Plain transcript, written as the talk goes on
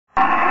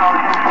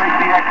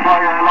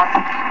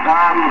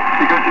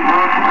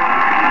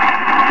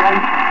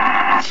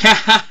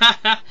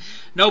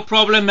No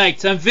problem,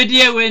 mate. I'm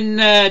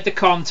videoing the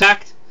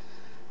contact.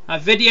 I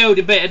videoed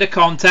a bit of the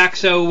contact,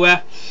 so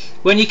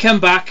when you come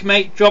back,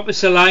 mate, drop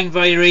us a line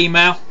via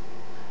email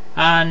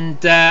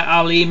and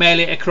I'll email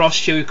it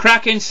across to you.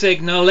 Cracking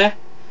signal there,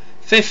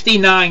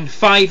 59,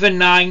 5 and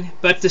 9,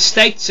 but the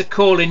states are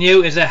calling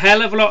you. There's a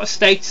hell of a lot of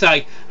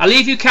stateside. I'll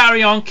leave you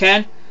carry on,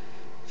 Ken.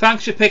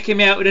 Thanks for picking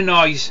me out with the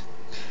noise.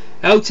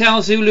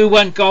 Hotel Zulu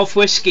 1 Golf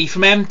Whiskey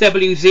from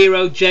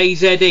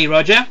HZ1GW,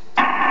 Roger.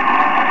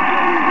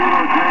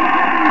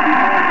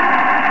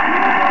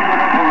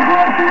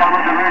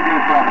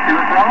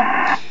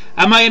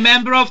 Am I a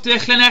member of the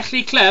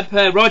Llanelli Club,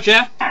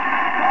 Roger?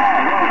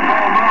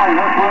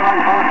 That's where I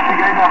first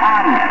began the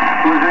hand,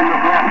 was in the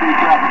Llanelli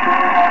Club. So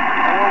I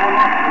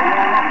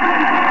overlooked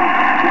it.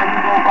 Then you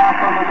go back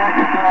on the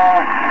next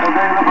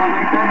available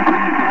weekend,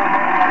 please give them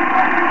all my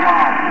kind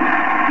regards.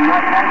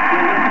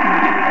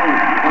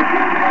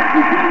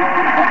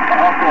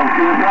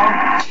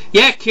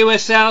 Yeah,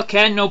 QSL,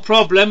 Ken, no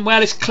problem.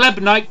 Well, it's club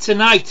night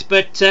tonight,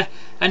 but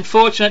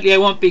unfortunately I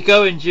won't be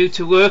going due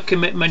to work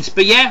commitments.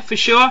 But yeah, for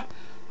sure,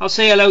 I'll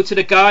say hello to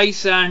the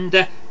guys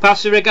and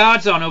pass the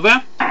regards on,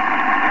 over.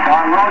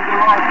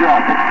 Roger.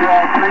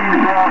 Please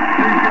give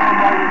them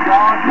my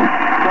regards.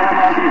 Tell them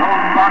I'll be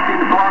holding back in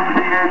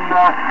Swansea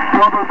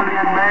probably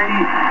in May,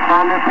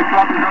 and if the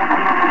club is open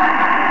on the night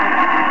of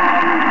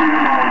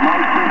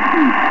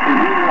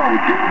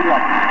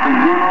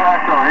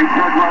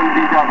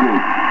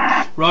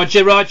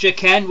Roger, Roger,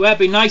 Ken. Well,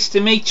 be nice to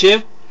meet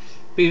you.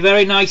 Be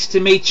very nice to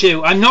meet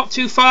you. I'm not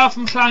too far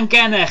from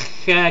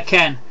Llangennech,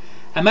 Ken.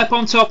 I'm up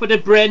on top of the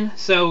Bryn,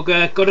 so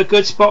got a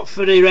good spot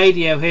for the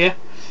radio here.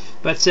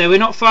 But we're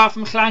not far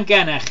from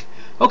Llangennech.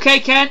 Okay,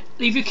 Ken,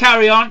 leave you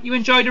carry on. You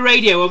enjoy the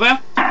radio, over.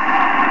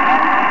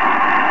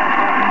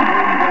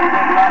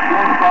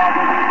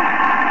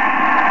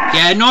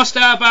 Yeah, no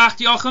star bach.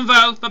 Diolch yn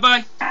fawr. Bye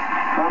bye.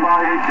 Bye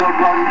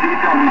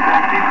bye.